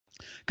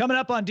Coming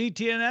up on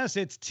DTNS,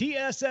 it's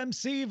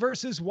TSMC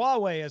versus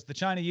Huawei as the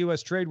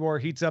China-U.S. trade war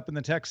heats up in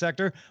the tech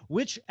sector.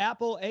 Which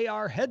Apple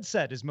AR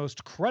headset is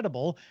most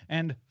credible?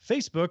 And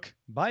Facebook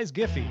buys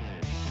Giphy.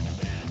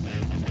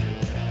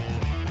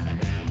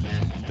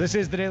 This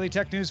is the Daily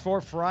Tech News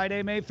for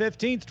Friday, May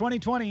 15th,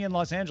 2020 in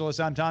Los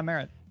Angeles. I'm Tom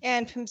Merritt.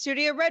 And from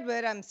Studio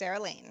Redwood, I'm Sarah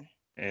Lane.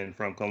 And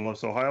from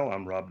Columbus, Ohio,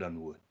 I'm Robb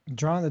Dunewood.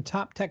 Drawing the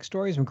top tech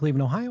stories from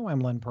Cleveland, Ohio, I'm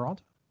Len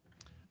Peralta.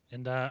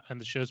 And I'm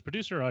the show's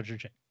producer, Roger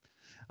Chang.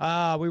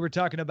 We were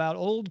talking about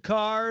old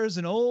cars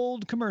and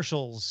old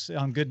commercials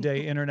on Good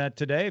Day Internet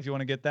today. If you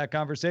want to get that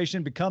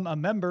conversation, become a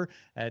member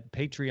at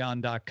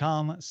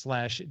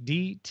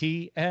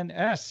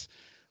patreon.com/DTNS.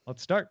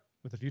 Let's start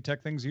with a few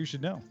tech things you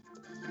should know.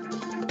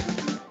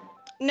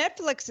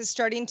 Netflix is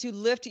starting to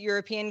lift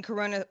European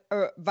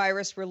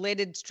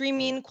coronavirus-related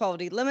streaming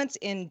quality limits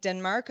in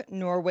Denmark,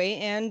 Norway,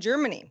 and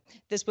Germany.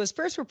 This was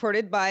first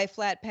reported by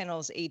Flat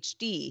Panels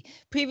HD.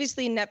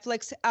 Previously,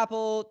 Netflix,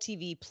 Apple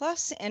TV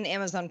Plus, and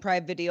Amazon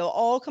Prime Video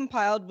all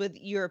compiled with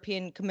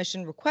European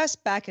Commission requests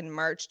back in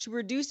March to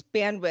reduce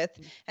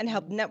bandwidth and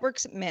help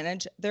networks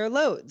manage their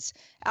loads.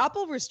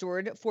 Apple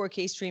restored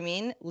 4K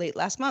streaming late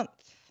last month.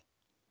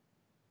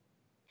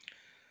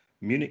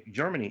 Munich,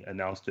 Germany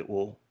announced it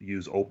will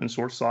use open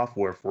source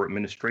software for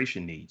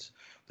administration needs.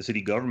 The city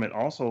government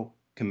also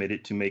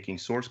committed to making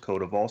source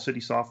code of all city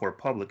software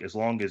public as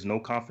long as no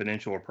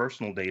confidential or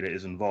personal data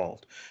is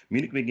involved.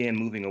 Munich began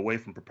moving away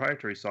from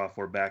proprietary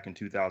software back in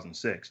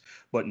 2006,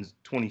 but in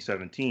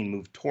 2017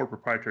 moved toward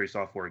proprietary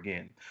software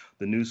again.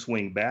 The new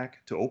swing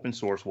back to open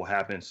source will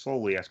happen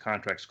slowly as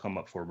contracts come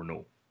up for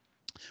renewal.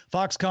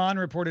 Foxconn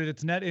reported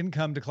its net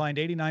income declined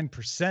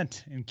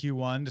 89% in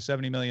Q1 to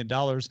 $70 million.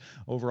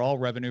 Overall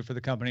revenue for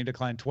the company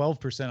declined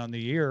 12% on the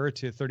year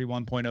to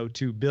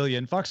 $31.02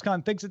 billion.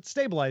 Foxconn thinks it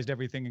stabilized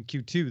everything in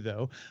Q2,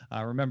 though.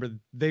 Remember,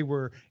 they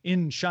were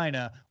in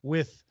China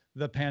with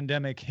the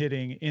pandemic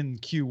hitting in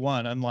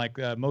Q1, unlike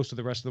most of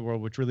the rest of the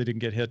world, which really didn't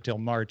get hit till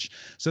March.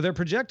 So they're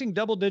projecting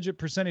double-digit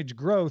percentage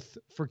growth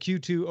for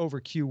Q2 over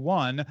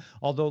Q1,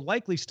 although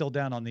likely still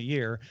down on the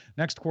year.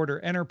 Next quarter,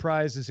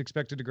 enterprise is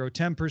expected to grow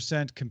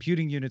 10%,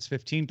 computing units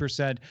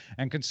 15%,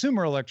 and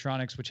consumer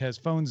electronics, which has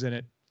phones in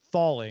it,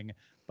 falling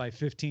by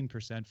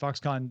 15%.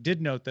 Foxconn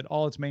did note that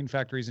all its main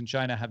factories in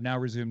China have now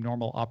resumed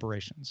normal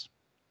operations.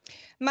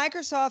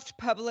 Microsoft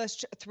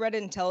published threat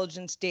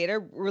intelligence data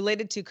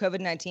related to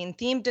COVID-19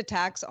 themed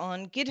attacks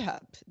on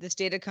GitHub. This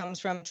data comes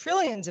from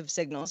trillions of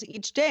signals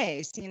each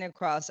day seen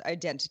across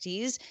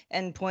identities,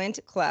 endpoint,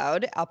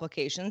 cloud,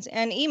 applications,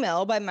 and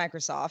email by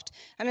Microsoft,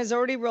 and has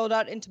already rolled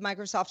out into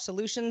Microsoft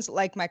solutions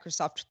like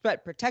Microsoft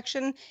Threat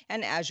Protection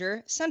and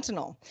Azure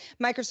Sentinel.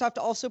 Microsoft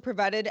also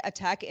provided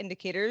attack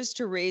indicators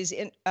to raise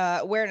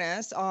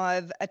awareness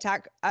of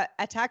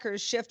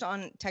attackers' shift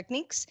on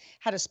techniques,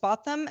 how to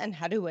spot them, and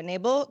how to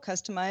enable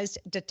customized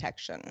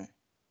detection.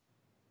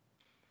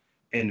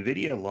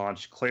 NVIDIA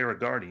launched Clara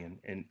Guardian,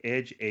 an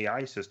edge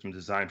AI system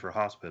designed for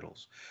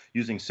hospitals.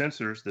 Using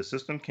sensors, the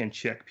system can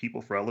check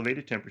people for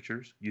elevated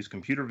temperatures, use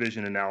computer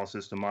vision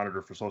analysis to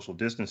monitor for social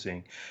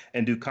distancing,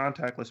 and do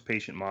contactless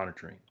patient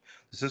monitoring.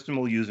 The system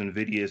will use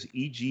NVIDIA's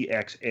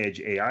EGX Edge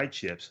AI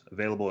chips,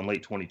 available in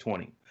late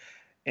 2020,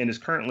 and is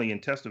currently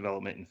in test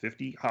development in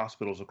 50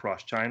 hospitals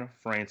across China,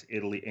 France,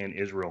 Italy, and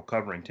Israel,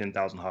 covering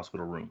 10,000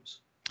 hospital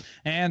rooms.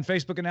 And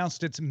Facebook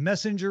announced its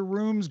Messenger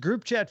Rooms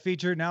group chat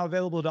feature, now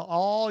available to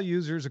all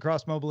users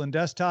across mobile and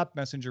desktop.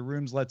 Messenger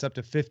Rooms lets up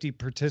to 50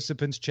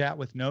 participants chat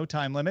with no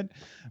time limit.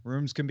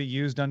 Rooms can be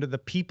used under the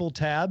People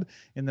tab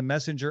in the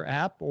Messenger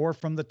app or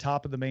from the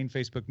top of the main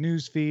Facebook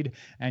news feed,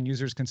 and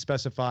users can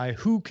specify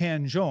who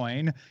can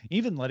join,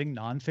 even letting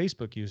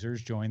non-Facebook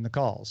users join the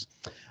calls.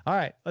 All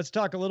right, let's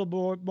talk a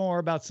little more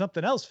about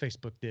something else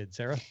Facebook did,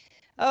 Sarah.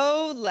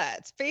 Oh,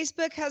 let's.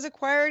 Facebook has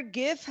acquired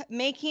GIF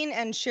making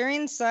and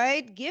sharing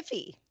site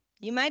Giphy.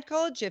 You might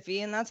call it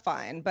Giphy, and that's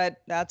fine,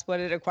 but that's what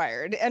it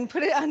acquired, and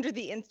put it under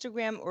the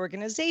Instagram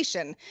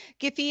organization.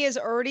 Giphy is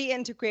already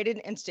integrated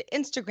into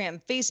Instagram,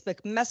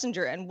 Facebook,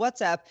 Messenger, and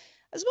WhatsApp,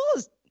 as well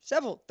as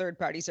several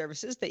third-party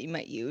services that you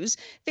might use.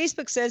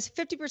 Facebook says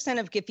 50%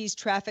 of Giphy's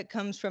traffic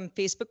comes from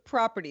Facebook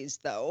properties,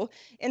 though.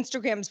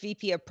 Instagram's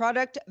VP of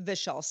Product,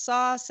 Vishal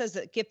Shah, says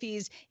that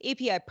Giphy's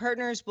API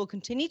partners will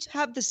continue to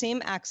have the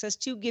same access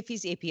to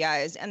Giphy's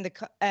APIs, and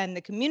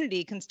the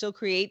community can still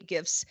create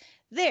GIFs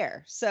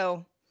there.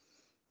 So,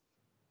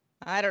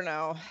 I don't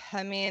know.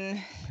 I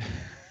mean...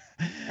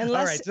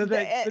 Unless,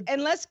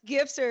 unless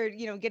GIFs are,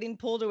 getting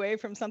pulled away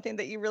from something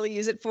that you really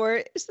use it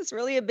for, is this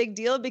really a big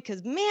deal?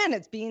 Because, man,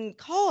 it's being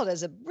called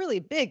as a really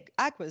big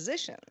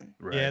acquisition.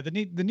 Right. Yeah,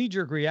 the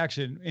knee-jerk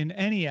reaction in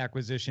any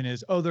acquisition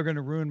is, oh, they're going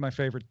to ruin my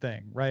favorite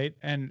thing, right?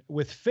 And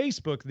with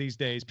Facebook these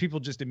days, people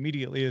just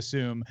immediately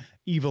assume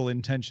evil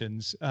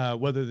intentions,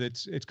 whether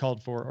it's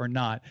called for or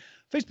not.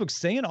 Facebook's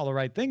saying all the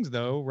right things,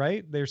 though,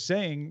 right? They're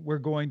saying we're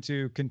going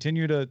to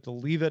continue to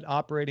leave it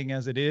operating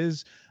as it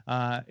is.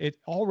 It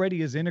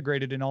already is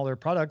integrated in all their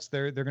products.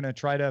 They're going to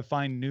try to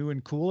find new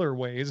and cooler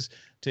ways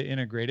to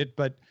integrate it.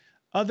 But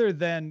other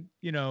than,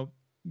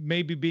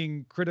 maybe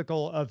being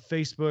critical of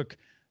Facebook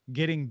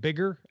getting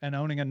bigger and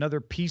owning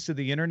another piece of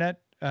the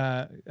internet.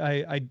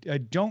 I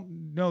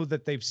don't know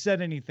that they've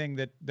said anything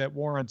that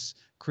warrants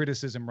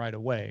criticism right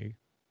away.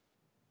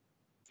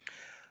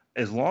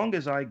 As long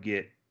as I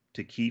get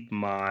to keep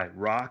my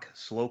rock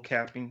slow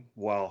capping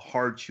while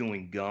hard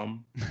chewing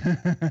gum,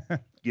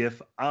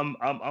 GIF, I'm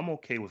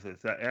okay with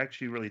it. I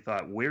actually really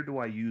thought, where do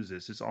I use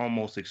this? It's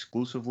almost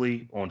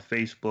exclusively on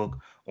Facebook,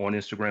 on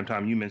Instagram.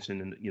 Tom, you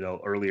mentioned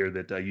earlier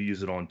that you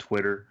use it on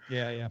Twitter.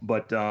 Yeah.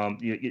 But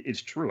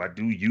it's true. I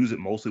do use it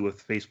mostly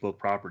with Facebook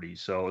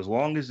properties. So as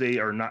long as they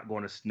are not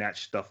going to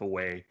snatch stuff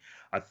away,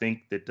 I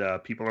think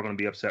that people are going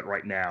to be upset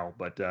right now.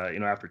 But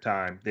after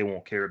time, they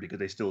won't care because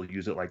they still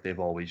use it like they've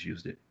always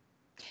used it.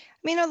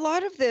 I mean, a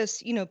lot of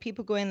this,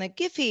 people going like,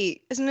 Giphy,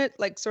 isn't it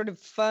like sort of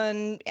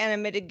fun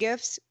animated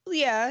GIFs?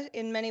 Yeah,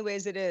 in many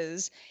ways it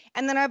is.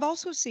 And then I've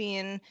also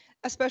seen,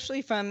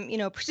 especially from,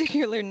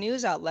 particular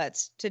news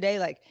outlets today,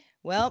 like,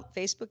 well,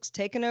 Facebook's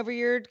taken over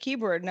your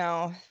keyboard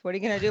now. What are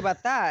you going to do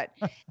about that?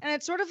 And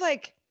it's sort of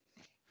like,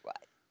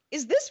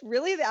 is this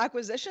really the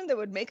acquisition that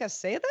would make us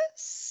say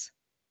this?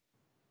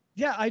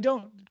 Yeah, I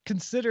don't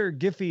consider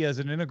Giphy as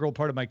an integral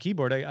part of my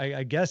keyboard.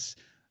 I guess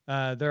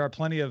there are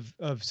plenty of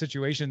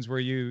situations where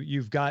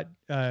you've got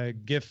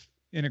GIF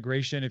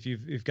integration if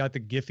you've got the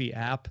Giphy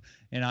app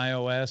in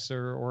iOS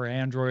or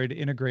Android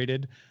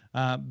integrated.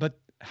 But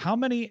how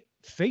many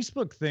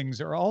Facebook things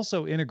are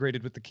also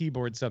integrated with the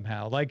keyboard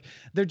somehow? Like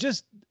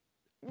there's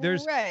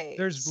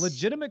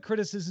legitimate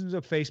criticisms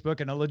of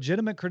Facebook and a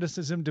legitimate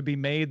criticism to be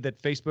made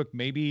that Facebook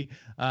maybe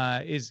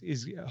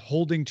is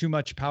holding too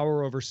much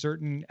power over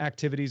certain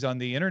activities on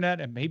the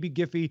internet, and maybe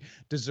Giphy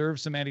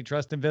deserves some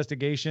antitrust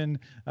investigation,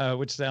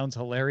 which sounds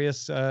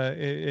hilarious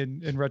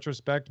in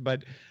retrospect.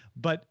 But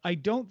I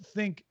don't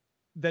think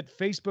that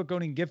Facebook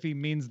owning Giphy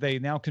means they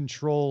now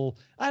control.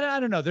 I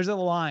don't know. There's a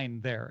line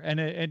there, and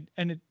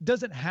it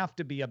doesn't have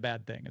to be a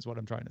bad thing, is what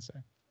I'm trying to say.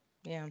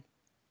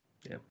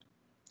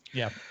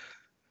 Yeah.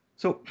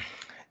 So,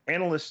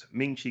 analyst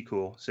Ming-Chi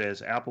Kuo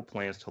says Apple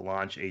plans to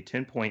launch a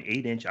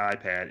 10.8-inch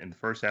iPad in the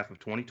first half of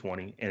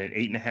 2020 and an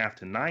 8.5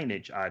 to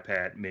 9-inch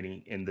iPad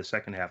mini in the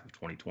second half of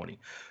 2020.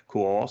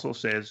 Kuo also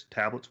says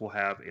tablets will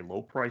have a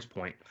low price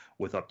point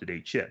with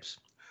up-to-date chips.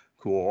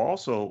 Kuo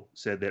also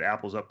said that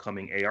Apple's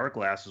upcoming AR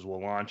glasses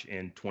will launch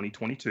in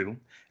 2022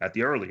 at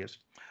the earliest.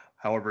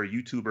 However,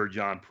 YouTuber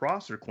John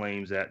Prosser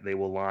claims that they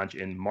will launch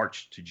in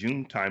March to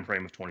June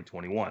timeframe of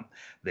 2021.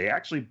 They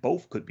actually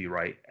both could be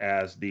right,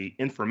 as the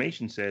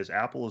information says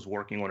Apple is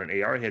working on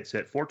an AR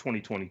headset for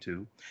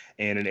 2022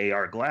 and an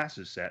AR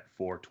glasses set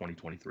for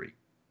 2023.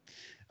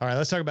 All right,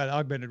 let's talk about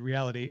augmented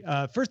reality.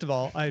 First of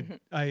all,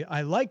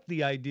 I like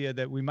the idea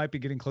that we might be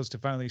getting close to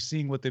finally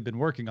seeing what they've been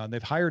working on.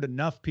 They've hired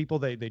enough people.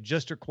 They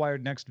just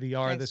acquired Next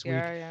VR this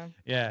week.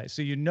 Yeah,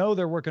 so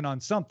they're working on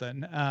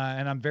something,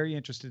 and I'm very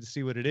interested to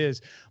see what it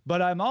is.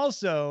 But I'm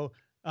also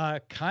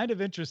kind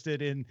of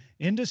interested in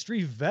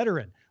industry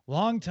veteran,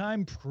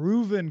 longtime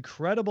proven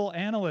credible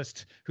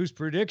analyst whose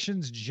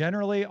predictions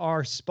generally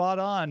are spot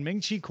on,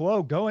 Ming-Chi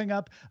Kuo, going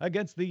up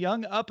against the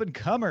young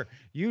up-and-comer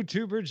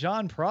YouTuber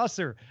John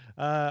Prosser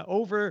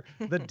over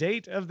the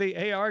date of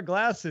the AR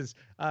glasses.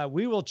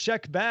 We will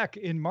check back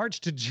in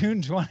March to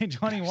June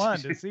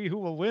 2021 to see who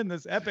will win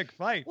this epic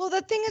fight. Well,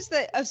 the thing is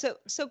that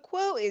so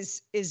Kuo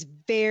is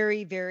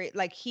very, very,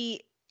 like,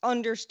 he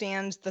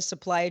understands the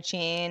supply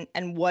chain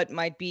and what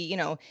might be,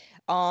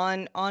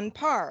 on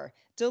par,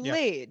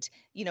 delayed,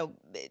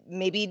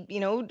 maybe,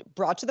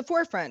 brought to the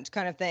forefront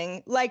kind of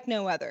thing, like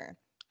no other.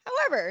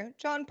 However,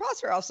 John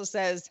Prosser also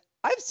says,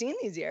 I've seen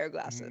these AR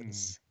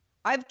glasses.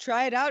 I've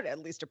tried out at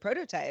least a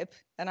prototype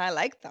and I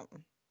like them.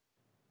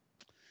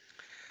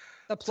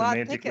 The plot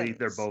Semantically, thickens.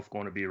 they're both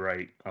going to be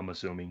right, I'm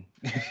assuming.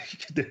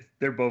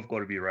 They're both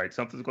going to be right.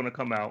 Something's going to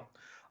come out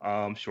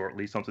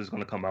shortly. Something's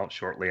going to come out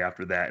shortly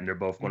after that, and they're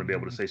both going to be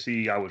able to say,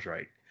 see, I was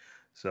right.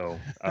 So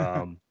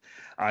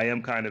I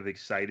am kind of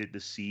excited to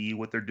see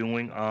what they're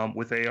doing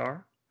with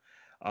AR.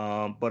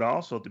 But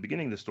also at the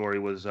beginning of the story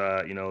was,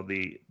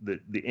 the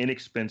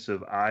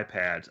inexpensive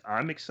iPads.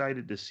 I'm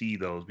excited to see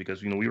those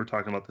because, we were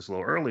talking about this a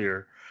little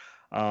earlier.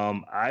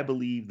 I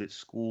believe that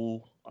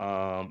school,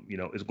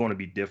 is going to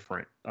be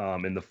different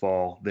in the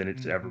fall than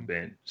it's ever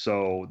been.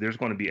 So there's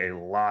going to be a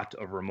lot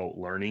of remote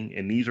learning,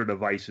 and these are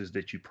devices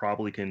that you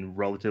probably can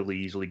relatively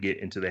easily get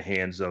into the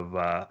hands of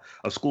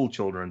school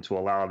children to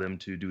allow them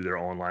to do their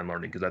online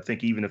learning. Because I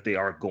think even if they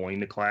are going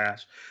to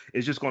class,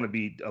 it's just going to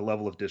be a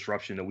level of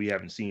disruption that we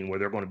haven't seen, where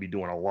they're going to be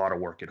doing a lot of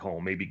work at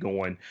home, maybe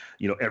going,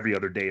 every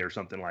other day or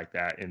something like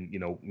that, and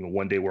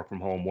one day work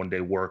from home, one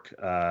day work,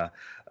 in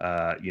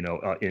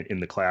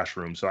the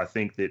classroom. So I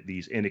think that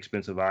these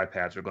inexpensive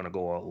iPads are going to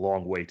go a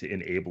long way to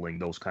enabling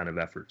those kind of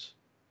efforts.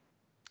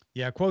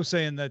 Yeah, Quo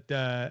saying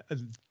that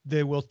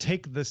they will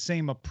take the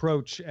same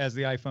approach as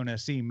the iPhone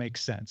SE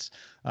makes sense.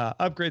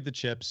 Upgrade the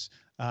chips,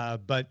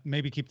 but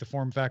maybe keep the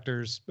form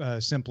factors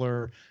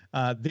simpler.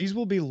 These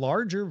will be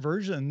larger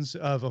versions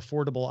of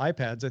affordable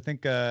iPads. I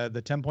think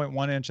the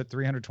 10.1 inch at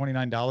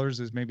 $329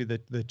 is maybe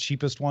the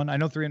cheapest one. I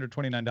know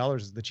 $329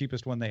 is the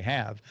cheapest one they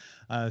have.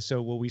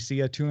 So will we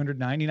see a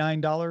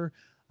 $299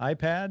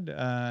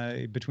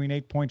 iPad between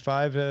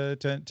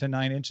 8.5 to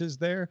 9 inches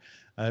there.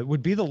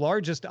 Would be the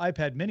largest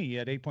iPad mini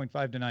at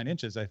 8.5 to 9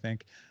 inches, I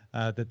think,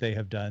 that they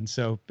have done.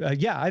 So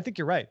yeah, I think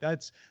you're right.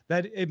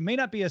 It may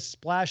not be as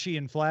splashy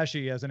and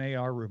flashy as an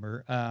AR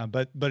rumor,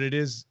 but it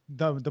is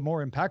the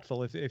more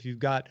impactful if you've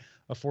got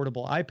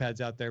affordable iPads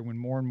out there when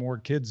more and more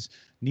kids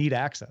need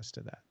access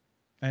to that,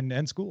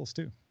 and schools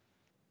too.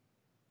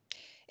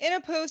 In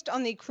a post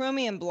on the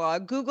Chromium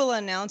blog, Google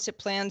announced it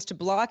plans to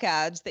block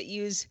ads that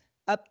use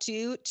up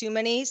to too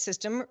many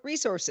system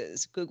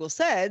resources. Google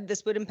said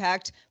this would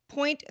impact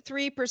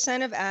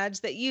 0.3% of ads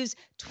that use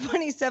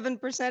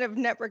 27% of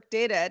network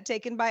data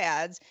taken by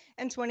ads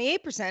and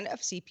 28% of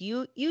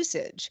CPU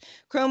usage.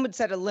 Chrome would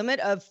set a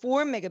limit of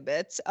 4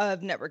 megabits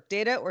of network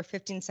data or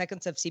 15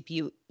 seconds of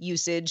CPU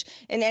usage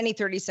in any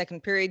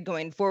 30-second period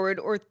going forward,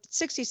 or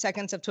 60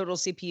 seconds of total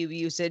CPU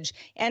usage,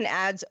 and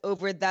ads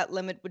over that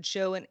limit would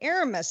show an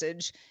error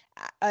message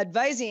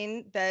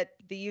advising that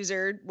the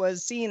user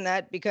was seeing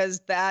that because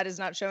the ad is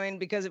not showing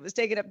because it was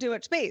taking up too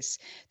much space.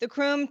 The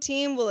Chrome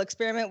team will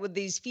experiment with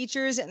these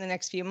features in the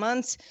next few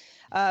months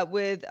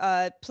with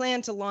a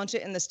plan to launch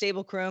it in the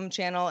stable Chrome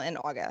channel in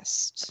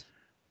August.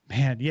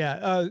 Man,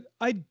 yeah.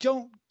 I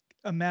don't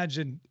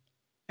imagine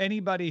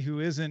anybody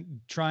who isn't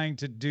trying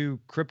to do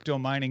crypto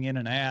mining in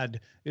an ad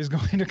is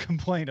going to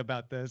complain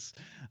about this.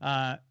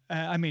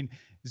 I mean,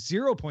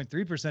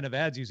 0.3% of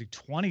ads using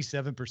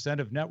 27%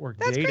 of network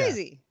data. That's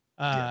crazy.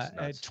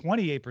 At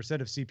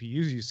 28% of CPU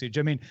usage.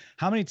 I mean,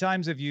 how many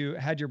times have you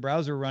had your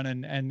browser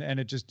running and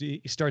it just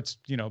starts,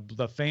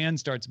 the fan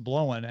starts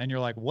blowing and you're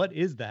like, what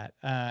is that?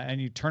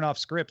 And you turn off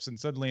scripts and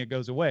suddenly it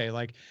goes away.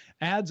 Like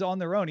ads on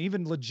their own,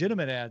 even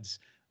legitimate ads,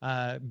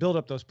 build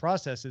up those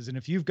processes. And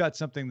if you've got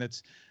something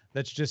that's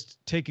just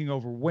taking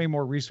over way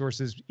more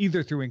resources,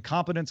 either through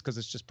incompetence because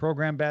it's just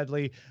programmed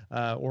badly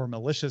or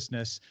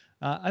maliciousness,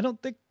 I don't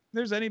think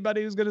there's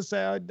anybody who's going to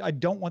say, I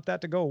don't want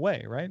that to go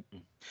away, right?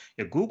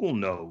 Yeah, Google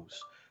knows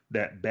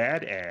that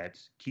bad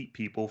ads keep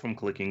people from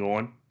clicking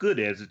on good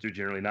ads that they're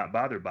generally not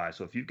bothered by.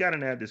 So if you've got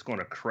an ad that's going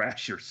to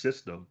crash your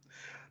system,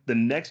 the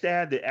next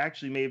ad that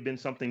actually may have been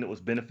something that was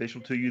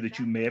beneficial to you that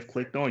you may have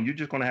clicked on, you're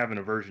just going to have an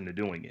aversion to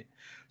doing it.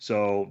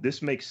 So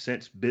this makes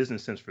sense,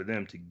 business sense for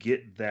them to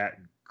get that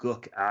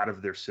gook out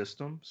of their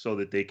system so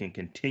that they can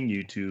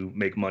continue to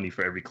make money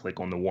for every click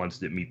on the ones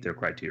that meet their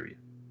criteria.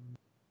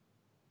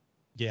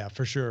 Yeah,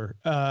 for sure.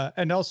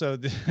 And also,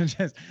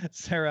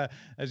 Sarah,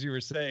 as you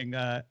were saying,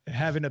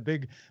 having a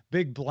big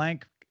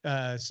blank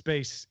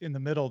space in the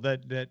middle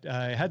that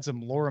had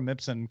some Lorem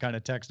Ipsum kind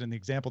of text in the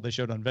example they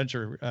showed on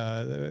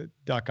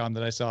venture.com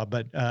that I saw.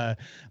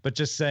 But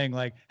just saying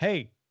like,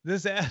 hey,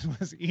 this ad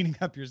was eating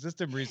up your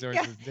system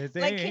resources. Yeah.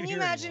 Like, can you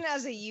imagine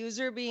as a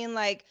user being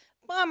like,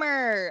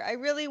 bummer, I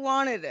really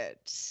wanted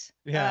it.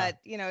 Yeah.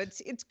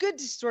 It's good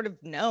to sort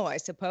of know, I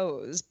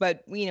suppose.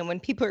 But, when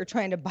people are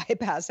trying to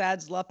bypass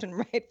ads left and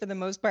right, for the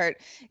most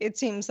part, it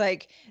seems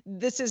like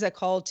this is a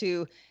call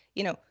to,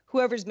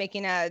 whoever's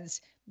making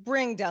ads,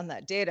 bring down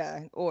that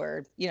data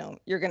or,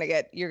 you're going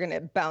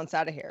to bounce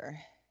out of here.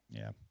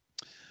 Yeah.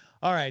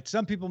 All right.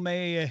 Some people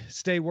may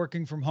stay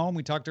working from home.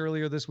 We talked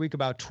earlier this week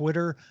about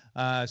Twitter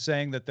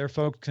saying that their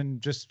folks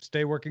can just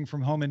stay working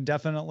from home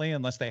indefinitely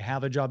unless they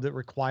have a job that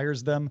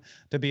requires them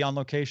to be on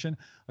location.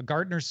 A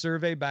Gartner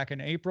survey back in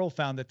April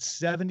found that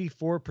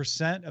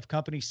 74% of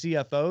company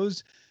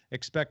CFOs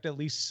expect at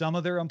least some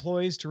of their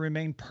employees to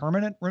remain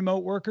permanent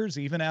remote workers,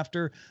 even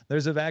after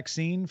there's a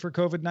vaccine for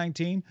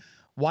COVID-19.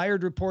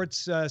 Wired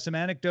reports some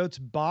anecdotes,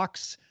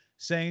 Box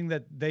saying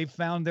that they've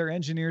found their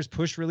engineers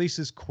push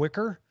releases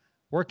quicker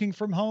working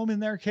from home in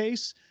their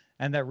case,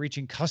 and that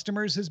reaching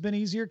customers has been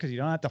easier because you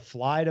don't have to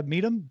fly to meet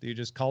them. You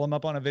just call them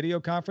up on a video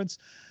conference.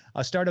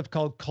 A startup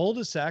called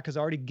Cul-de-sac has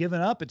already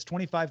given up its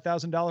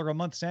 $25,000 a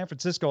month San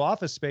Francisco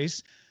office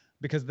space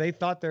because they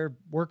thought their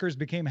workers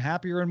became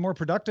happier and more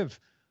productive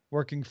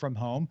working from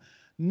home.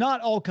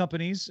 Not all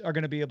companies are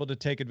going to be able to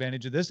take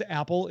advantage of this.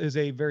 Apple is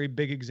a very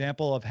big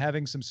example of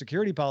having some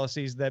security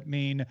policies that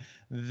mean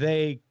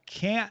they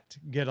can't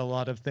get a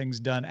lot of things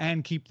done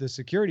and keep the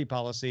security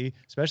policy,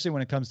 especially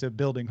when it comes to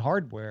building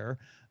hardware.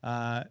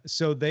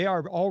 So they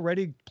are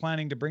already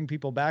planning to bring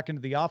people back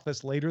into the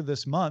office later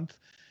this month.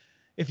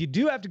 If you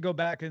do have to go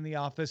back in the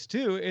office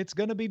too, it's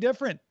going to be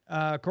different.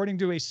 According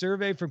to a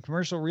survey from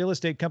commercial real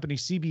estate company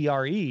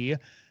CBRE,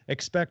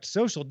 expect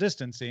social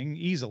distancing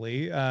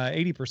easily.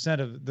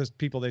 80% of the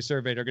people they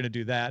surveyed are going to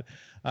do that.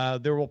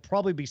 There will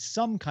probably be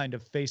some kind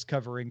of face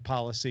covering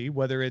policy,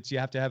 whether it's you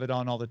have to have it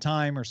on all the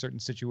time or certain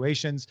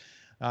situations.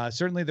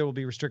 Certainly there will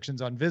be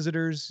restrictions on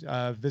visitors.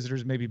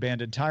 Visitors may be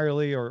banned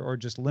entirely or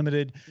just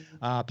limited.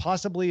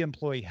 Possibly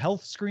employee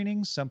health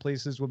screenings. Some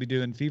places will be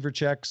doing fever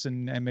checks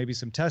and maybe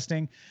some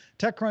testing.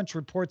 TechCrunch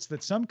reports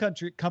that some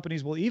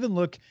companies will even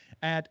look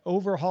at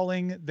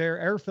overhauling their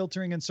air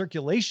filtering and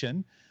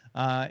circulation,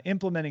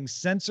 implementing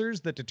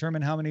sensors that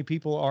determine how many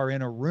people are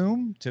in a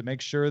room to make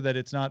sure that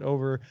it's not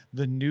over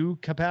the new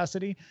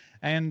capacity,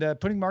 and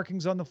putting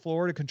markings on the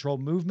floor to control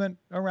movement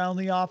around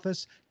the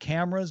office.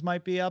 Cameras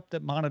might be up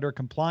that monitor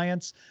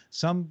compliance.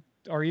 Some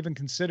are even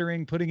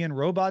considering putting in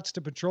robots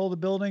to patrol the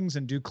buildings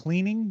and do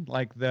cleaning,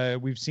 like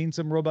we've seen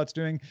some robots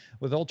doing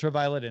with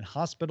ultraviolet in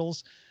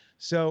hospitals.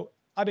 So,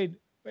 I mean,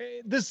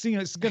 this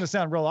is going to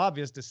sound real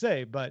obvious to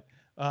say, but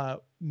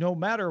no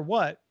matter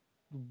what,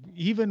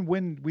 even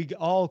when we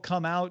all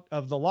come out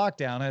of the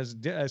lockdown,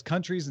 as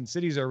countries and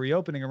cities are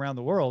reopening around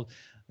the world,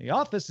 the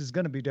office is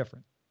going to be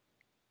different.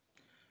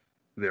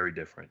 Very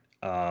different.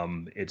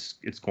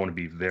 It's going to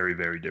be very,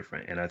 very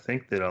different. And I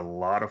think that a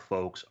lot of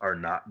folks are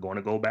not going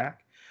to go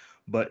back.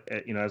 But,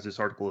 as this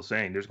article is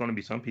saying, there's going to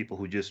be some people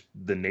who just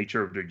the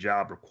nature of their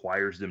job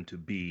requires them to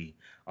be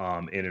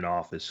in an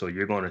office. So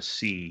you're going to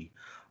see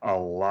a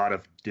lot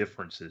of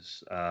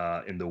differences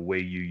in the way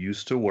you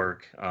used to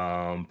work,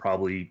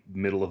 probably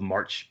middle of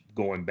March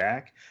going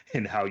back,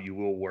 and how you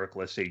will work,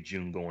 let's say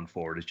June going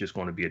forward. It's just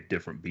going to be a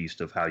different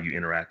beast of how you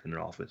interact in an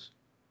office.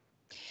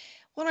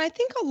 Well, I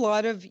think a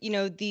lot of,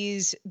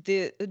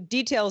 the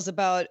details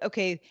about,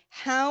 okay,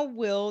 how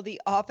will the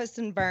office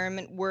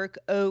environment work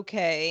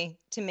okay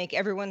to make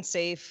everyone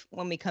safe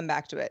when we come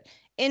back to it?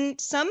 In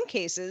some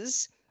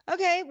cases,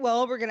 okay,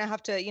 well, we're going to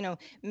have to,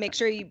 make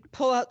sure you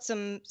pull out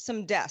some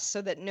desks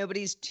so that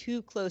nobody's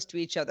too close to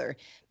each other.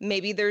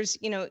 Maybe there's,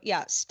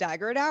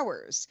 staggered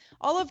hours.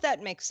 All of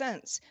that makes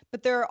sense.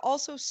 But there are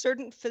also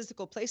certain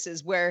physical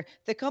places where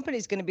the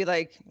company's going to be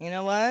like, you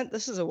know what,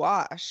 this is a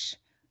wash.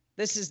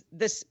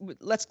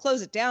 Let's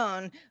close it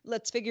down.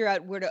 Let's figure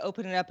out where to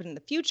open it up in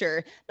the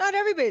future. Not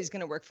everybody's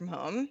going to work from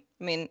home.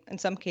 I mean, in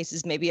some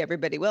cases, maybe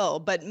everybody will,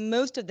 but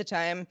most of the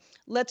time,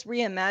 let's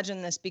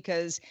reimagine this,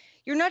 because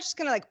you're not just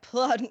going to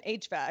pull out an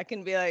HVAC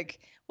and be like,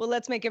 well,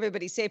 let's make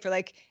everybody safer.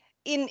 Like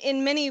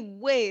in many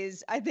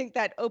ways, I think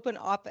that open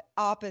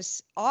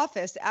office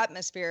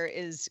atmosphere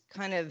is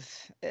kind of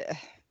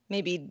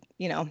maybe,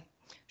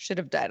 should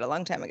have died a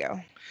long time ago.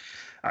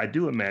 I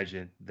do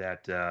imagine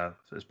that,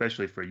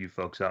 especially for you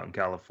folks out in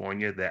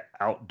California, that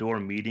outdoor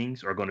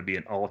meetings are going to be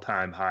an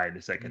all-time high in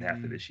the second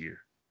half of this year.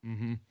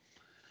 Mm-hmm.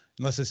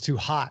 Unless it's too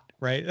hot,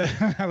 right?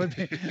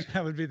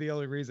 that would be the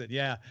only reason.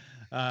 Yeah,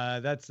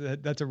 that's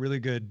a really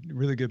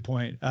good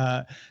point.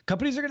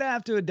 Companies are going to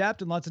have to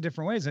adapt in lots of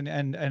different ways,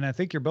 and I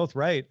think you're both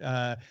right.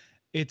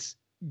 It's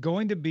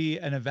going to be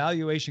an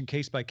evaluation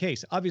case by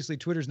case. Obviously,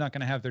 Twitter's not going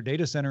to have their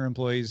data center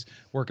employees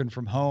working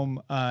from home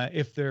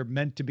if they're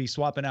meant to be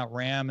swapping out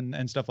RAM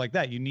and stuff like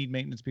that. You need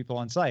maintenance people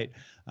on site.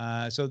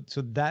 So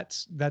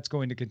that's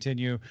going to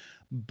continue.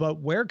 But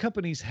where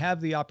companies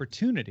have the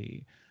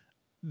opportunity,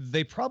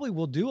 they probably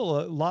will do a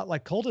lot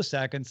like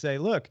Cul-de-sac and say,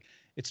 look,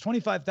 it's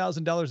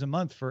 $25,000 a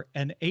month for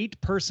an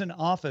 8-person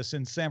office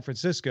in San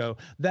Francisco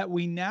that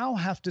we now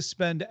have to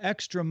spend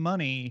extra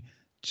money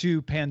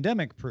to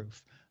pandemic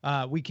proof.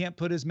 We can't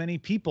put as many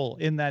people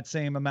in that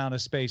same amount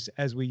of space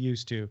as we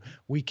used to.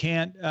 We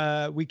can't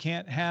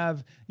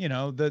have,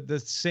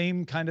 the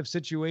same kind of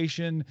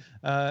situation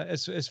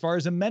as far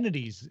as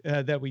amenities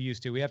that we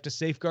used to. We have to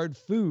safeguard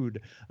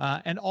food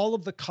and all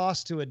of the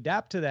costs to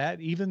adapt to that,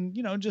 even,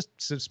 just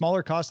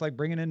smaller costs like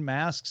bringing in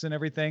masks and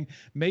everything,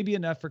 may be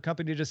enough for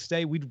company to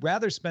say, we'd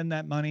rather spend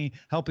that money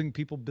helping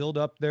people build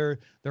up their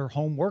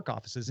home work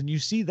offices. And you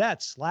see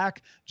that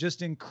Slack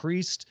just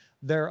increased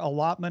their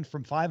allotment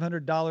from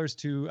 $500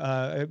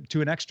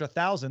 to an extra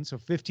 $1,000, so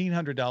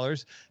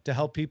 $1,500 to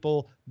help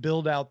people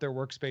build out their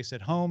workspace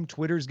at home.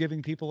 Twitter's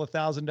giving people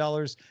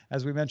 $1,000,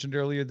 as we mentioned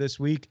earlier this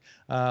week.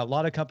 A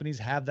lot of companies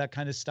have that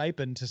kind of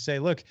stipend to say,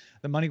 look,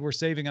 the money we're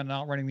saving on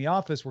not running the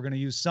office, we're going to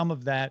use some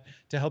of that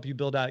to help you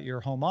build out your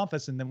home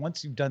office. And then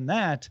once you've done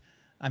that,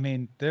 I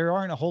mean, there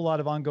aren't a whole lot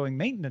of ongoing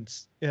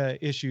maintenance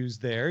issues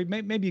there.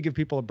 Maybe you give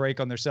people a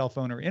break on their cell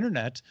phone or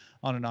internet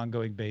on an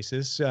ongoing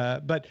basis,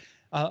 but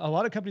a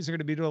lot of companies are going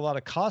to be doing a lot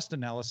of cost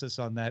analysis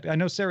on that. I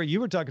know, Sarah, you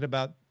were talking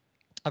about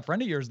a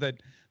friend of yours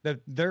that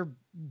their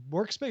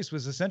workspace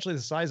was essentially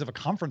the size of a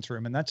conference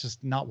room, and that's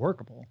just not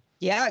workable.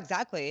 Yeah,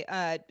 exactly.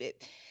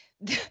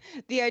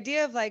 The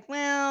idea of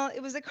well,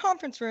 it was a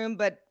conference room,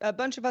 but a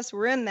bunch of us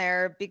were in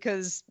there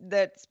because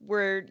that's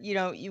where,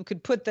 you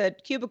could put the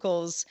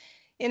cubicles,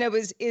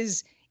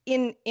 is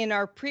in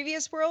our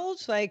previous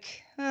world,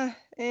 I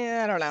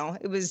don't know.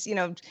 It was,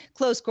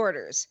 close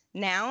quarters.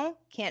 Now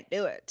can't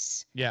do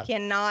it. Yeah.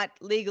 Cannot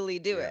legally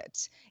do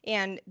it.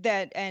 And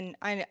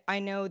I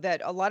know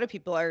that a lot of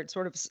people are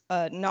sort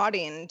of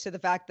nodding to the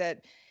fact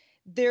that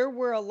there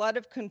were a lot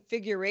of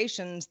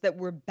configurations that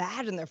were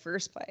bad in the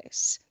first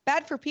place.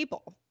 Bad for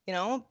people,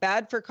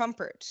 bad for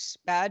comfort,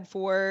 bad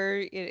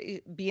for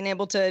being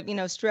able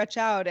to, stretch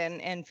out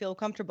and feel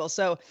comfortable.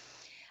 So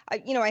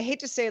I hate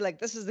to say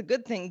this is a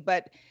good thing,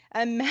 but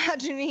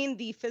imagining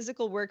the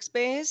physical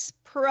workspace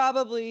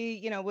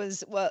probably,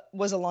 was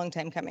a long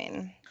time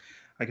coming.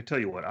 I can tell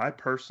you what, I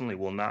personally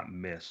will not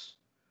miss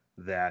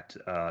that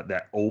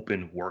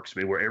open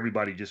workspace where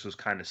everybody just was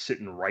kind of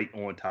sitting right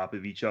on top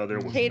of each other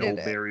with no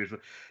barriers.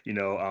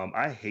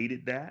 I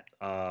hated that.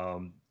 I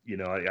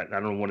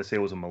don't want to say it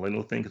was a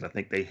millennial thing because I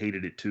think they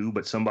hated it too,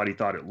 but somebody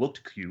thought it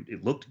looked cute.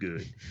 It looked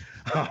good.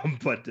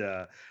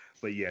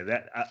 But yeah,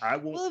 that I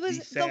won't be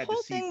sad to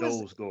see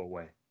those go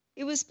away.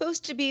 It was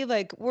supposed to be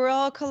we're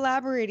all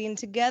collaborating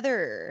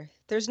together.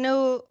 There's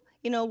no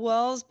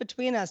walls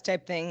between us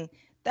type thing,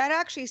 that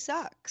actually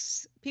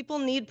sucks. People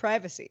need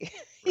privacy,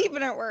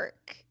 even at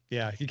work.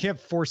 Yeah, you can't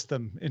force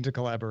them into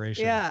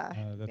collaboration. Yeah,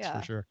 that's yeah.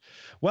 for sure.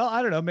 Well,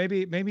 I don't know.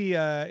 Maybe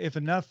if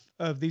enough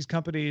of these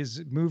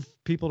companies move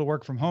people to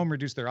work from home,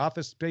 reduce their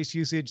office space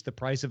usage, the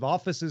price of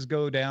offices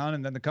go down,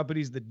 and then the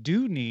companies that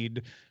do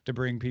need to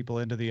bring people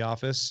into the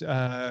office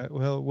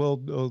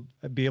will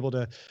be able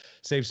to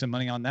save some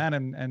money on that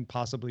and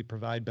possibly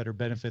provide better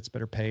benefits,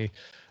 better pay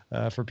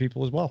for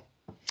people as well.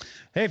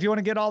 Hey, if you want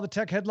to get all the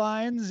tech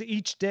headlines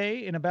each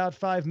day in about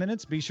 5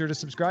 minutes, be sure to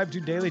subscribe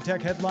to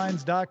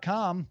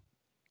dailytechheadlines.com.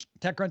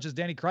 TechCrunch's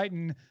Danny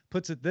Crichton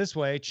puts it this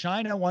way: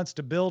 China wants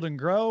to build and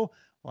grow,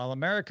 while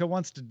America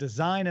wants to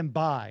design and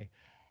buy.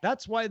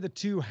 That's why the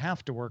two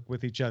have to work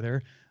with each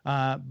other.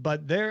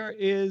 But there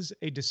is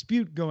a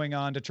dispute going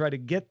on to try to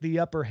get the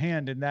upper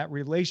hand in that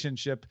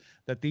relationship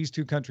that these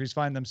two countries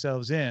find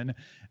themselves in.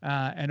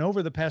 And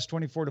over the past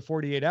 24 to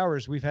 48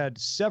 hours, we've had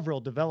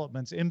several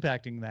developments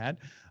impacting that.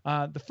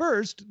 The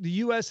first, the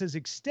U.S. has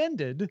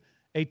extended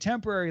a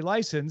temporary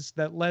license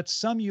that lets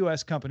some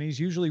U.S. companies,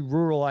 usually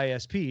rural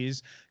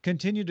ISPs,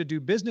 continue to do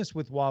business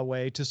with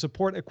Huawei to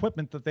support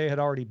equipment that they had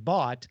already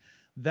bought.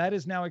 That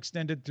is now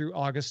extended through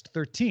August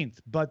 13th.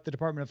 But the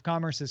Department of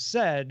Commerce has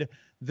said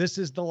this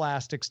is the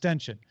last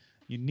extension.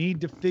 You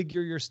need to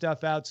figure your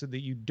stuff out so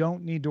that you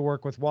don't need to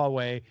work with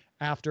Huawei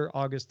after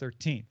August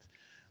 13th.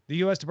 The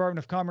U.S. Department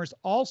of Commerce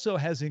also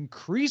has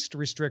increased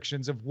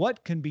restrictions of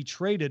what can be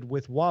traded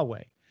with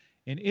Huawei.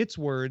 In its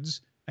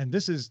words, and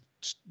this is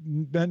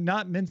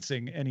not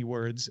mincing any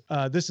words,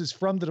 this is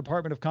from the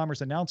Department of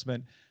Commerce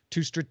announcement,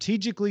 to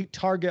strategically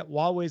target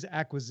Huawei's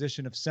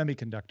acquisition of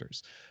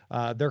semiconductors.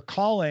 They're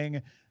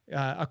calling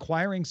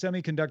acquiring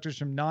semiconductors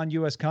from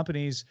non-U.S.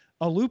 companies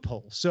a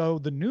loophole. So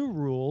the new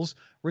rules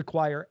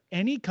require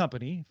any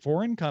company,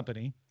 foreign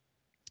company,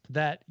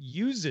 that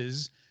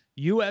uses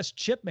U.S.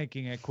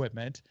 chip-making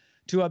equipment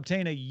to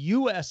obtain a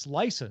U.S.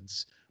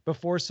 license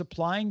before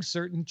supplying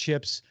certain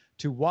chips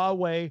to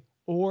Huawei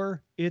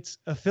or its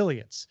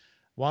affiliates.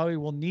 Huawei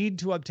will need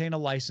to obtain a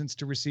license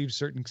to receive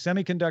certain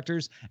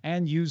semiconductors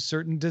and use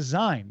certain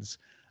designs.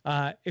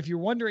 If you're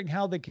wondering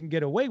how they can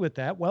get away with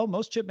that, well,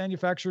 most chip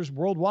manufacturers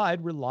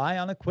worldwide rely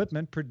on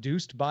equipment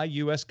produced by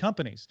U.S.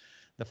 companies.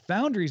 The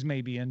foundries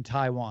may be in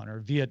Taiwan or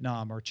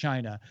Vietnam or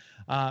China,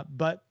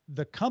 but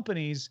the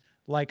companies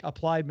like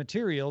Applied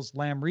Materials,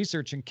 Lam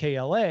Research, and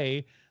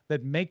KLA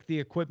that make the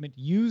equipment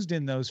used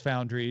in those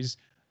foundries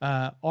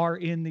are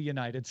in the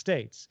United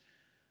States.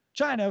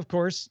 China, of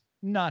course,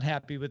 not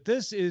happy with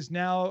this, is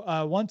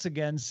now once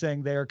again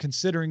saying they are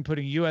considering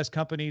putting U.S.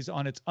 companies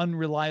on its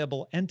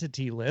unreliable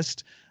entity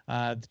list.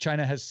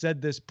 China has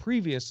said this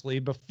previously.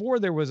 Before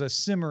there was a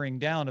simmering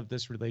down of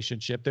this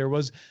relationship, there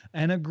was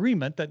an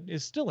agreement that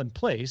is still in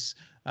place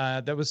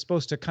that was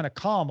supposed to kind of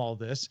calm all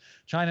this.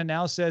 China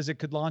now says it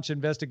could launch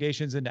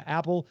investigations into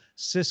Apple,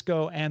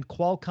 Cisco, and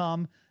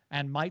Qualcomm,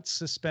 and might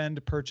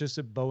suspend purchase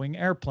of Boeing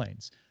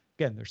airplanes.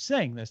 Again, they're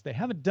saying this. They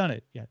haven't done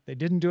it yet. They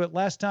didn't do it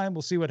last time.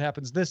 We'll see what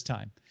happens this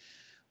time.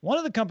 One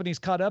of the companies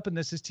caught up in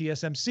this is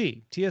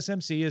TSMC.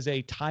 TSMC is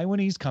a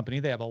Taiwanese company.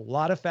 They have a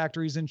lot of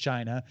factories in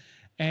China,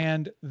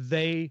 and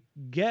they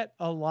get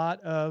a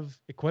lot of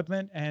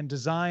equipment and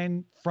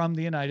design from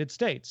the United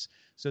States.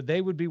 So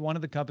they would be one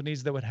of the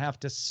companies that would have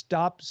to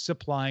stop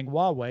supplying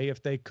Huawei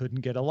if they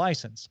couldn't get a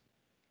license.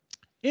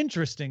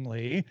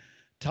 Interestingly,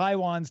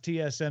 Taiwan's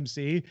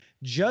TSMC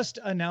just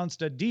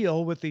announced a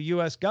deal with the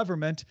U.S.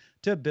 government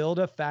to build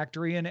a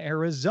factory in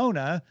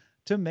Arizona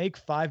to make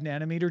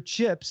 5-nanometer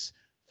chips,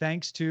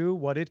 thanks to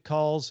what it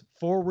calls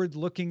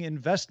forward-looking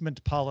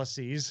investment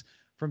policies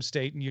from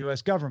state and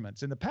U.S.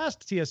 governments. In the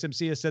past,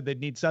 TSMC has said they'd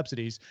need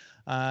subsidies.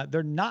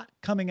 They're not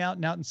coming out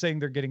and saying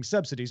they're getting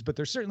subsidies, but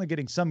they're certainly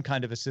getting some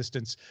kind of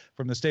assistance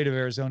from the state of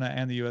Arizona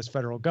and the U.S.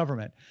 federal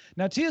government.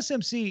 Now,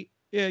 TSMC,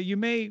 you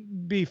may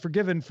be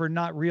forgiven for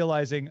not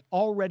realizing,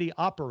 already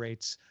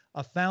operates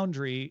a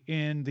foundry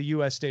in the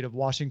U.S. state of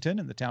Washington,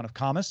 in the town of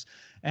Commerce,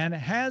 and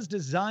has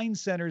design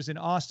centers in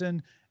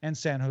Austin and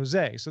San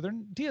Jose. So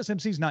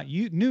TSMC is not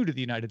new to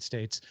the United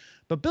States,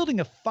 but building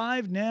a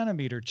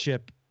 5-nanometer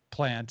chip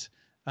plant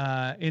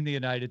in the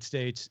United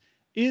States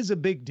is a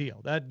big deal.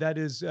 That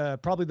is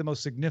probably the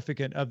most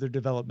significant of their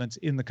developments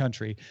in the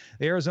country.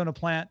 The Arizona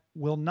plant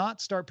will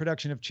not start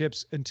production of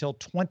chips until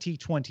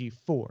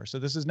 2024. So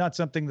this is not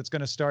something that's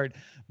going to start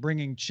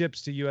bringing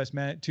chips to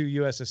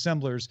U.S.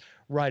 assemblers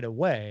right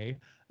away.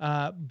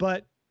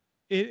 But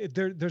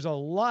there's a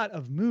lot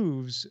of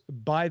moves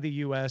by the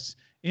U.S.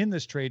 in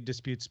this trade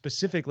dispute,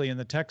 specifically in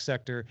the tech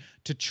sector,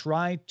 to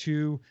try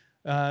to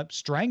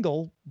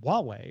strangle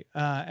Huawei.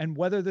 And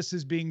whether this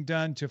is being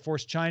done to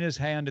force China's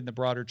hand in the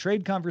broader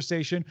trade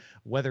conversation,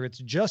 whether it's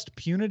just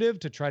punitive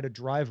to try to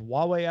drive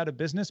Huawei out of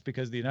business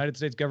because the United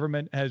States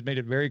government has made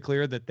it very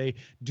clear that they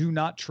do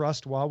not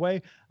trust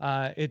Huawei,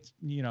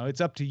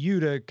 it's up to you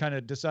to kind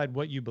of decide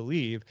what you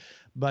believe.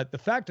 But the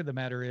fact of the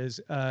matter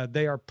is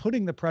they are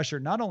putting the pressure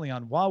not only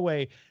on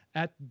Huawei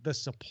at the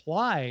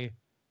supply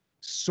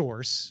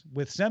source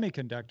with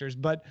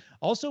semiconductors, but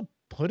also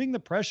putting the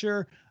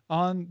pressure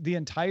on the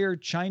entire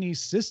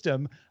Chinese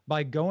system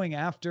by going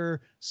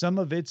after some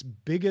of its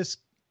biggest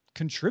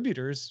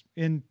contributors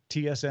in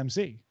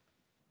TSMC.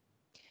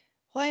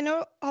 Well, I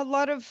know a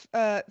lot of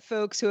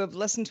folks who have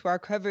listened to our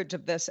coverage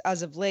of this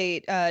as of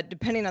late,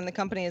 depending on the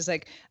company, is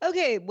like,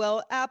 okay,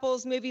 well,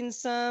 Apple's moving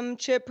some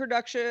chip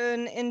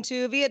production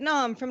into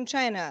Vietnam from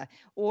China,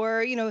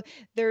 or,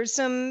 there's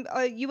some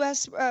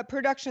U.S.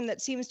 Production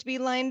that seems to be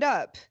lined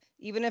up.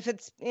 Even if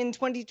it's in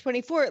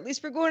 2024, at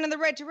least we're going in the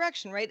right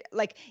direction, right?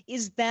 Like,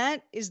 is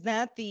that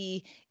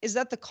the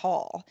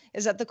call?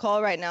 Is that the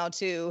call right now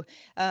to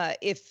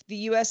if the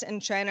U.S.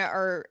 and China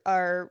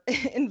are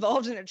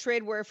involved in a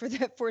trade war for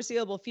the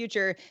foreseeable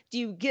future, do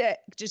you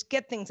just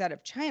get things out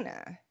of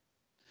China?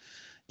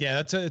 Yeah,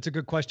 it's a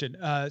good question.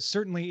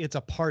 Certainly, it's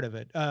a part of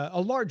it. A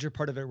larger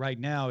part of it right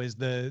now is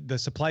the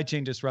supply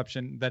chain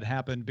disruption that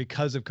happened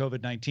because of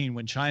COVID-19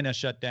 when China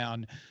shut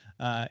down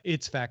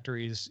its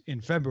factories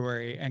in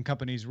February, and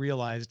companies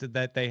realized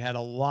that they had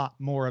a lot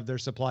more of their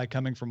supply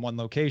coming from one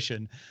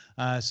location.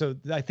 So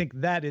I think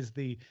that is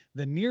the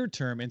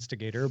near-term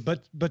instigator,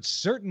 but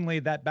certainly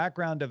that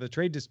background of a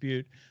trade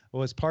dispute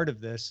was part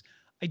of this.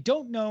 I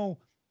don't know.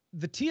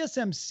 The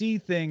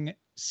TSMC thing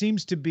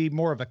seems to be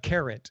more of a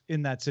carrot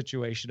in that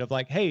situation of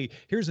like, hey,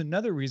 here's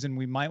another reason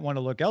we might want to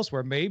look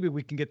elsewhere. Maybe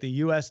we can get the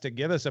U.S. to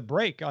give us a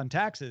break on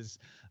taxes,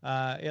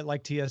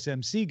 like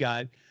TSMC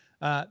got.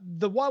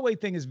 The Huawei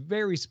thing is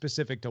very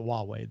specific to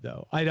Huawei,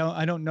 though. I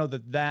don't know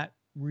that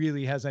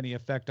really has any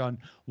effect on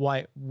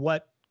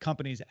what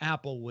companies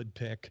Apple would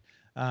pick.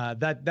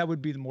 That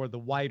would be more the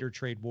wider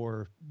trade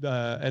war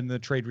and the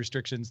trade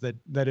restrictions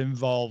that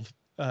involve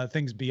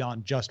things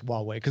beyond just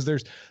Huawei, because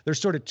there's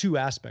sort of two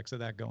aspects of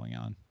that going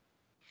on.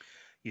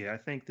 Yeah, I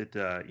think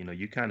that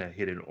you kind of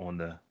hit it on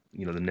the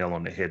nail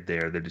on the head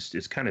there. That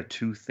it's kind of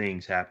two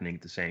things happening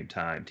at the same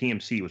time.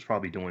 TMC was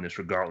probably doing this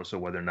regardless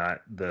of whether or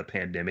not the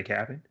pandemic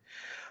happened.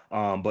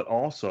 But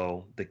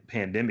also the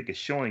pandemic is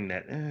showing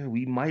that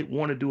we might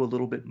want to do a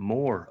little bit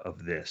more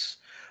of this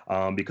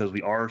because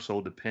we are so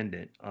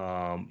dependent,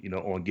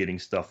 on getting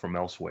stuff from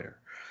elsewhere.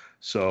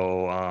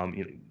 So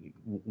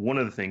one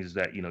of the things is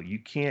that you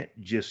can't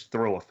just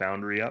throw a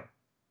foundry up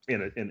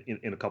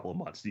in a couple of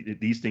months.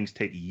 These things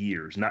take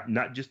years,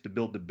 not just to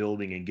build the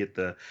building and get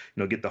the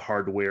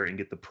hardware and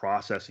get the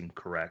processing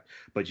correct,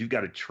 but you've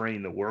got to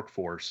train the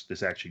workforce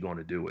that's actually going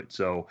to do it.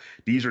 So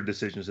these are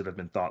decisions that have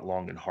been thought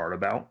long and hard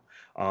about.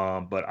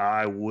 But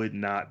I would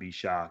not be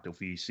shocked if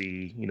we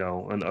see,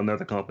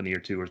 another company or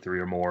two or three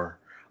or more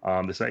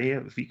to say, yeah,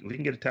 if we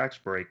can get a tax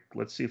break,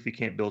 let's see if we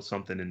can't build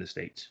something in the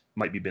States.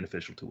 Might be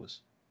beneficial to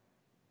us.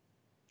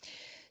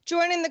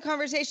 Join in the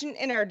conversation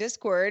in our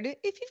Discord.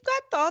 If you've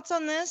got thoughts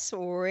on this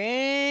or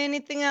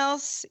anything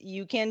else,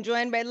 you can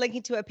join by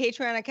linking to a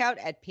Patreon account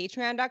at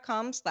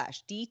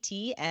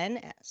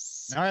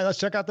patreon.com/DTNS. All right, let's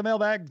check out the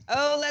mailbag.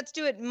 Oh, let's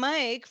do it.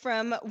 Mike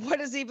from What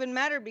Does Even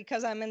Matter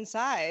Because I'm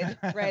Inside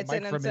writes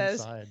in and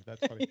says, inside.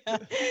 That's funny. Yeah,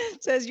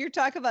 says your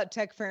talk about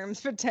tech firms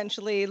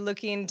potentially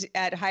looking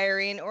at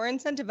hiring or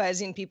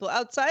incentivizing people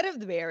outside of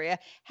the Bay Area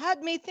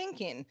had me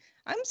thinking,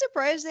 I'm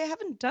surprised they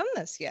haven't done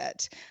this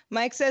yet.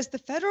 Mike says the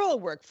federal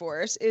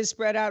workforce is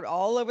spread out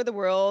all over the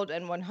world,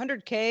 and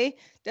 100K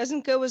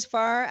doesn't go as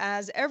far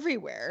as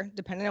everywhere,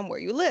 depending on where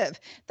you live.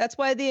 That's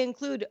why they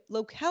include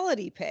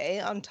locality pay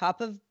on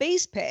top of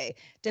base pay,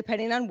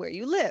 depending on where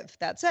you live.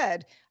 That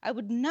said, I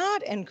would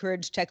not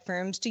encourage tech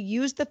firms to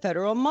use the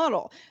federal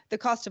model. The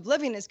cost of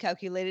living is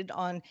calculated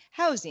on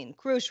housing,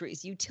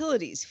 groceries,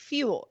 utilities,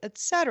 fuel,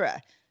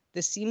 etc.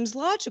 This seems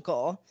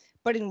logical.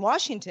 But in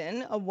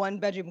Washington, a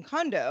one-bedroom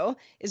condo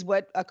is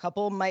what a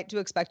couple might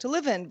expect to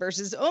live in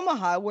versus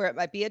Omaha, where it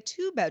might be a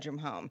two-bedroom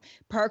home.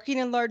 Parking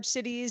in large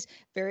cities,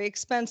 very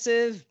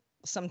expensive,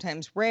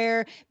 sometimes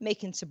rare,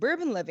 making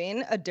suburban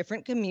living a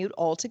different commute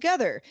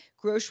altogether.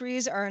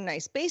 Groceries are a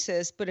nice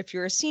basis, but if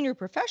you're a senior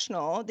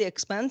professional, the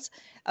expense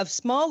of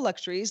small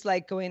luxuries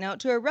like going out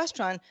to a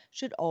restaurant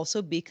should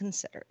also be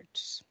considered.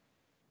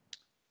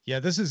 Yeah,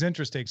 this is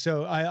interesting.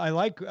 So I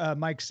like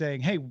Mike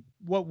saying, hey,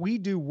 what we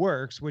do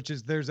works, which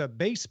is there's a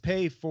base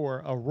pay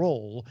for a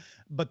role,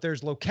 but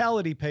there's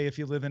locality pay if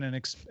you live in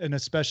an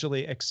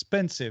especially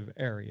expensive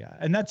area.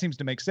 And that seems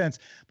to make sense.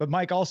 But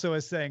Mike also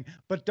is saying,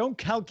 but don't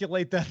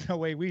calculate that the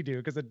way we do,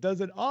 because it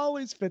doesn't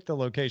always fit the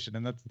location.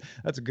 And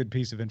that's a good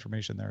piece of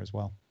information there as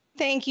well.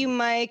 Thank you,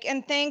 Mike.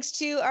 And thanks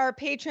to our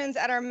patrons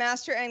at our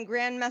master and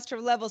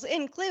grandmaster levels,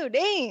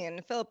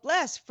 including Philip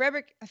Less,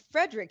 Frederick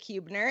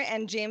Hubner,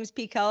 and James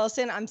P.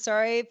 Collison. I'm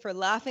sorry for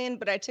laughing,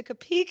 but I took a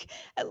peek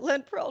at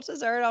Len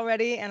Peralta's art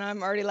already, and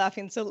I'm already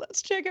laughing. So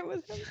let's check it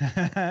with him.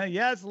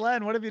 Yes,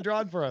 Len, what have you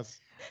drawn for us?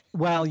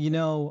 Well,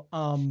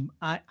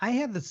 I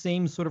had the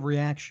same sort of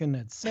reaction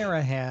that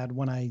Sarah had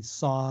when I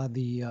saw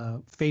the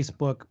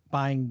Facebook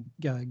buying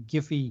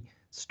Giphy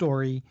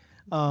story.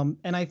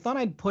 And I thought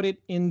I'd put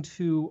it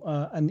into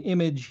an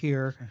image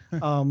here.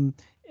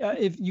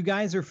 if you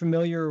guys are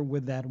familiar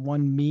with that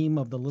one meme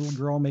of the little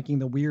girl making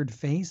the weird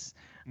face,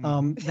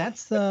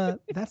 that's the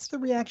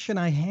reaction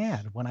I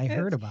had when I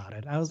heard about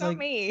it. I was like, not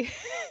me.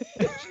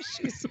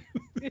 She's,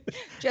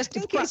 just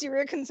in case you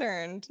were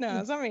concerned. No,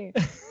 it's not me.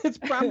 It's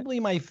probably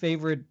my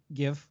favorite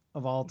GIF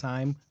of all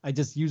time. I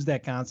just use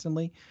that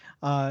constantly.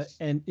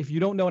 And if you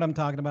don't know what I'm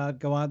talking about,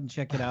 go out and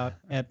check it out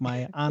at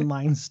my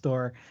online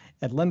store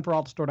at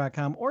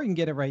lenperaltastore.com, or you can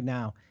get it right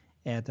now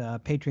at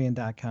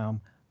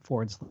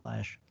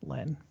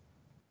patreon.com/Len.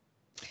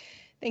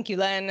 Thank you,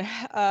 Len.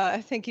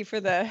 Thank you for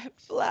the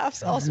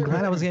laughs. Also, I'm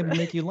glad I was able to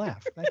make you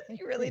laugh.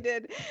 You really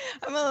did.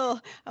 I'm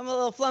a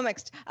little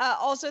flummoxed.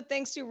 Also,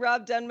 thanks to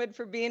Robb Dunewood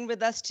for being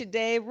with us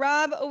today.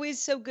 Robb,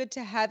 always so good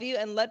to have you,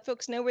 and let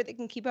folks know where they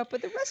can keep up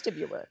with the rest of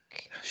your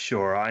work.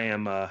 Sure. I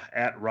am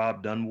at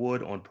Robb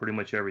Dunewood on pretty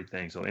much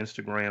everything. So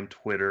Instagram,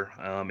 Twitter,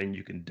 and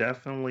you can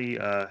definitely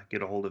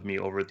get a hold of me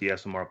over at the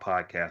SMR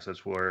podcast.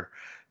 That's where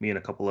me and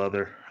a couple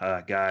other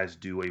guys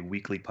do a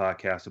weekly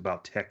podcast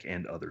about tech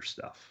and other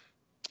stuff.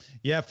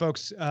 Yeah,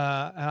 folks,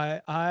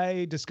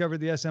 I discovered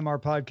the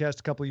SMR podcast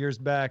a couple years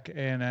back,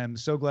 and I'm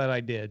so glad I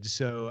did.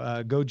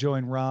 So go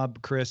join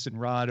Rob, Chris, and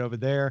Rod over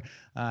there.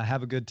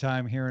 Have a good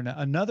time hearing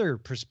another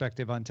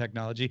perspective on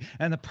technology.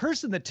 And the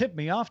person that tipped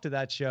me off to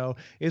that show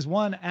is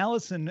one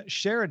Allison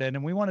Sheridan.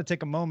 And we want to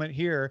take a moment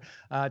here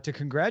to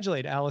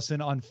congratulate Allison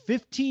on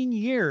 15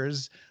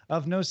 years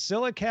of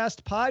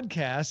NosillaCast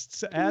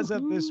podcasts as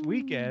of this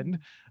weekend.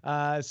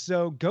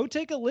 So go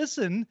take a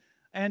listen.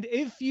 And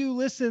if you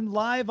listen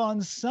live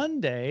on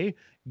Sunday,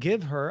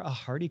 give her a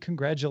hearty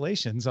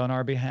congratulations on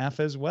our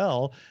behalf as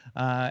well.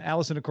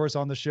 Allison, of course,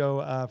 on the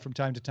show from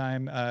time to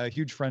time, a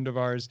huge friend of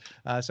ours.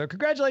 So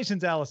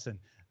congratulations, Allison.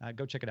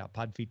 Go check it out,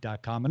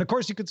 podfeet.com. And of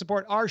course, you can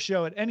support our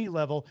show at any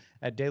level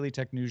at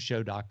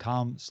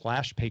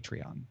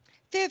dailytechnewsshow.com/Patreon.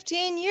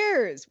 15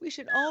 years. We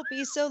should all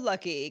be so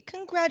lucky.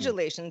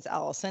 Congratulations,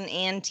 Allison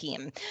and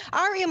team.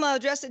 Our email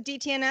address at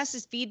DTNS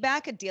is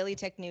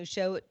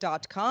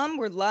feedback@dailytechnewsshow.com.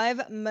 We're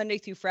live Monday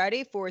through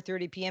Friday,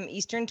 4:30 p.m.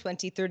 Eastern,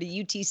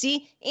 2030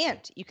 UTC.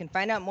 And you can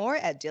find out more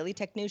at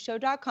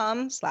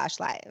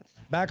dailytechnewsshow.com/live.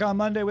 Back on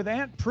Monday with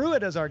Aunt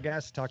Pruitt as our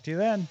guest. Talk to you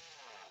then.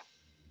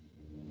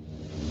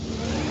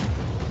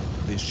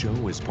 This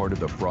show is part of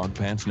the Frog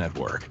Pants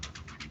Network.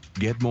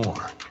 Get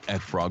more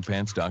at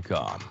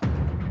frogpants.com.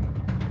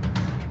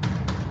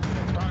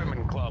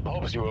 Diamond Club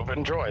hopes you have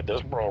enjoyed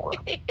this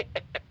program.